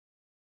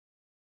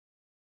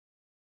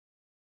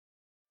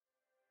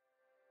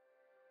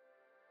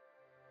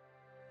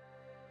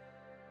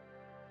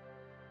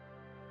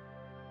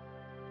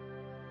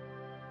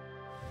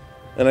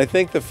And I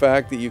think the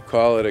fact that you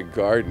call it a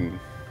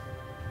garden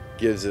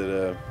gives it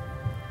a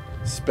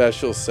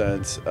special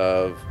sense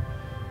of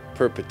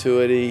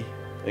perpetuity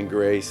and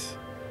grace,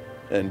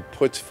 and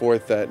puts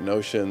forth that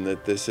notion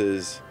that this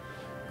is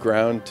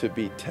ground to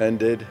be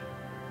tended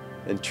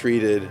and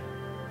treated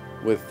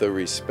with the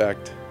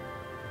respect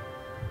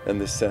and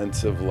the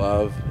sense of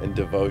love and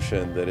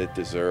devotion that it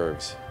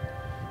deserves.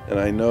 And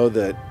I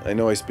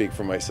know I speak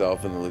for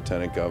myself and the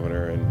Lieutenant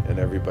Governor and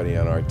everybody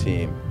on our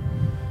team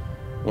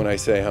when I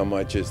say how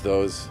much is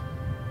those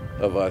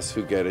of us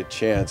who get a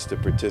chance to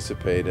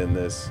participate in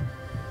this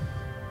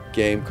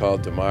game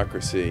called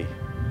democracy,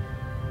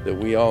 that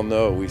we all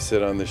know we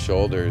sit on the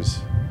shoulders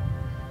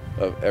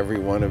of every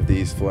one of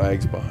these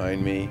flags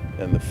behind me,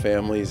 and the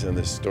families and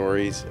the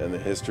stories and the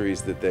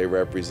histories that they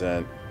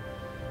represent.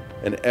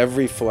 And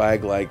every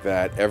flag like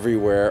that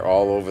everywhere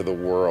all over the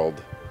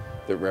world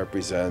that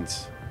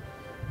represents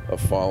a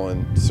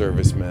fallen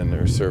serviceman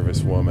or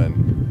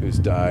servicewoman who's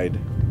died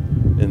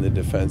in the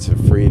defense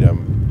of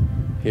freedom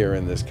here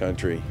in this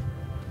country.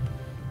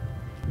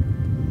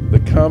 The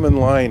common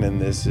line in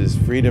this is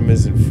freedom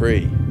isn't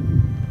free.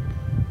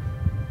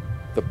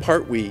 The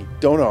part we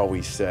don't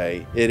always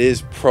say, it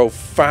is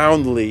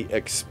profoundly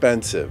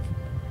expensive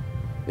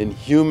in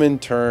human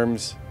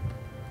terms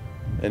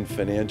and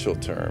financial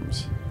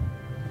terms.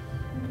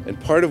 And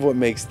part of what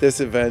makes this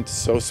event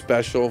so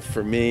special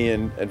for me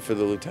and for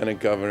the Lieutenant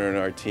Governor and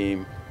our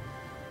team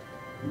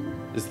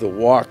is the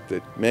walk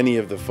that many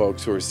of the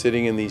folks who are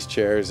sitting in these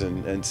chairs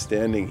and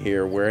standing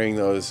here wearing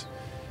those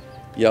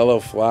yellow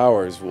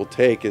flowers will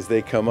take as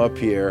they come up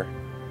here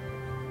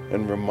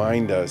and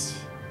remind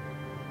us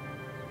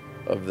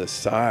of the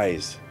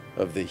size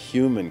of the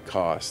human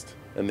cost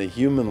and the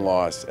human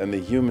loss and the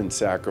human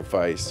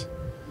sacrifice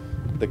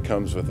that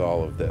comes with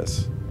all of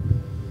this.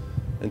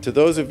 And to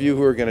those of you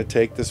who are going to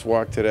take this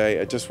walk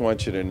today, I just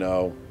want you to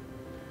know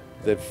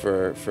that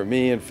for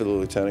me and for the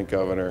Lieutenant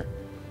Governor,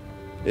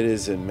 it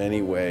is in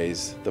many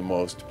ways the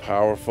most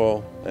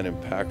powerful and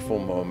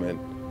impactful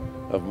moment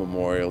of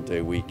Memorial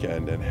Day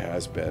weekend, and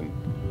has been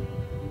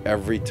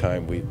every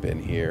time we've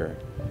been here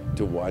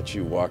to watch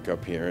you walk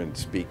up here and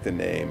speak the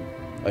name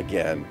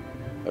again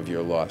of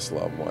your lost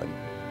loved one.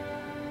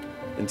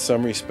 In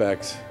some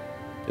respects,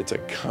 it's a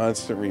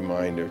constant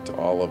reminder to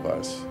all of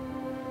us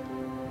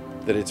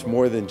that it's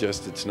more than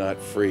just it's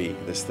not free,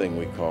 this thing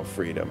we call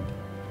freedom.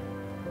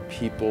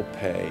 People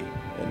pay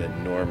an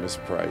enormous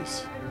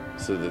price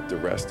so that the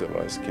rest of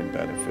us can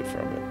benefit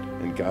from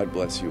it. And God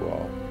bless you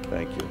all.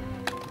 Thank you.